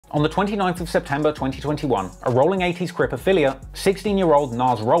On the 29th of September 2021, a Rolling 80s Crip affiliate, 16-year-old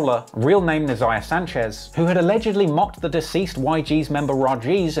Nas Rolla, real name Nizaya Sanchez, who had allegedly mocked the deceased YG's member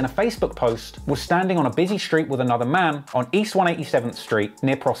Rajiz in a Facebook post, was standing on a busy street with another man on East 187th Street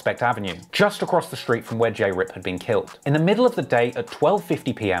near Prospect Avenue, just across the street from where J-Rip had been killed. In the middle of the day at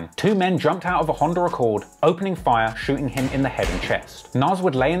 12:50 p.m, two men jumped out of a Honda Accord, opening fire, shooting him in the head and chest. Nas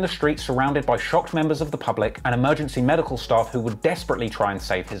would lay in the street surrounded by shocked members of the public and emergency medical staff who would desperately try and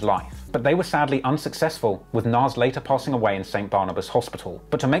save his life. But they were sadly unsuccessful, with Nas later passing away in St. Barnabas Hospital.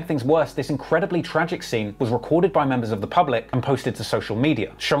 But to make things worse, this incredibly tragic scene was recorded by members of the public and posted to social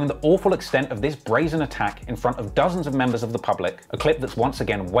media, showing the awful extent of this brazen attack in front of dozens of members of the public, a clip that's once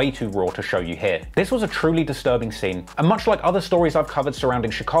again way too raw to show you here. This was a truly disturbing scene, and much like other stories I've covered surrounding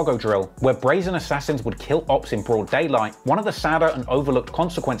Chicago drill, where brazen assassins would kill ops in broad daylight, one of the sadder and overlooked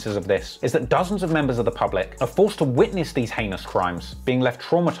consequences of this is that dozens of members of the public are forced to witness these heinous crimes, being left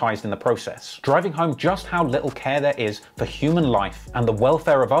traumatized in the process, driving home just how little care there is for human life and the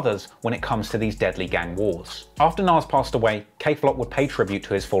welfare of others when it comes to these deadly gang wars. After Nas passed away, K-Flock would pay tribute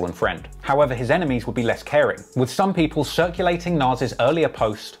to his fallen friend. However, his enemies would be less caring, with some people circulating Nas's earlier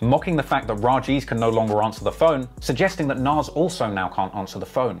post, mocking the fact that Rajiz can no longer answer the phone, suggesting that Nas also now can't answer the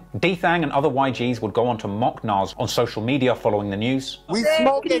phone. D-Thang and other YGs would go on to mock Nas on social media following the news. We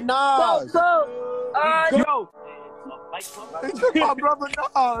smoking Nas! Yo! My brother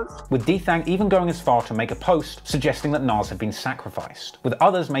Nas! With D-Thang even going as far to make a post suggesting that Nas had been sacrificed, with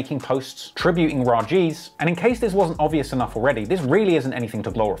others making posts tributing Rajiz, and in case this wasn't obvious enough already, this really isn't anything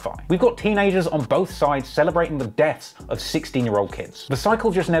to glorify. We've got teenagers on both sides celebrating the deaths of 16-year-old kids. The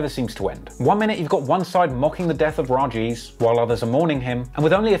cycle just never seems to end. One minute you've got one side mocking the death of Rajiz, while others are mourning him, and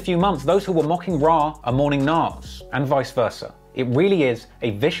with only a few months, those who were mocking Ra are mourning Nas, and vice versa. It really is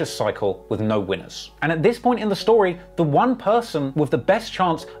a vicious cycle with no winners. And at this point in the story, the one person with the best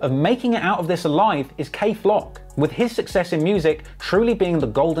chance of making it out of this alive is K-Flock, with his success in music truly being the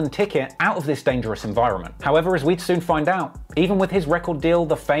golden ticket out of this dangerous environment. However, as we'd soon find out, even with his record deal,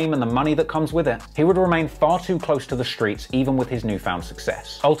 the fame and the money that comes with it, he would remain far too close to the streets even with his newfound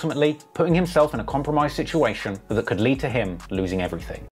success, ultimately putting himself in a compromised situation that could lead to him losing everything.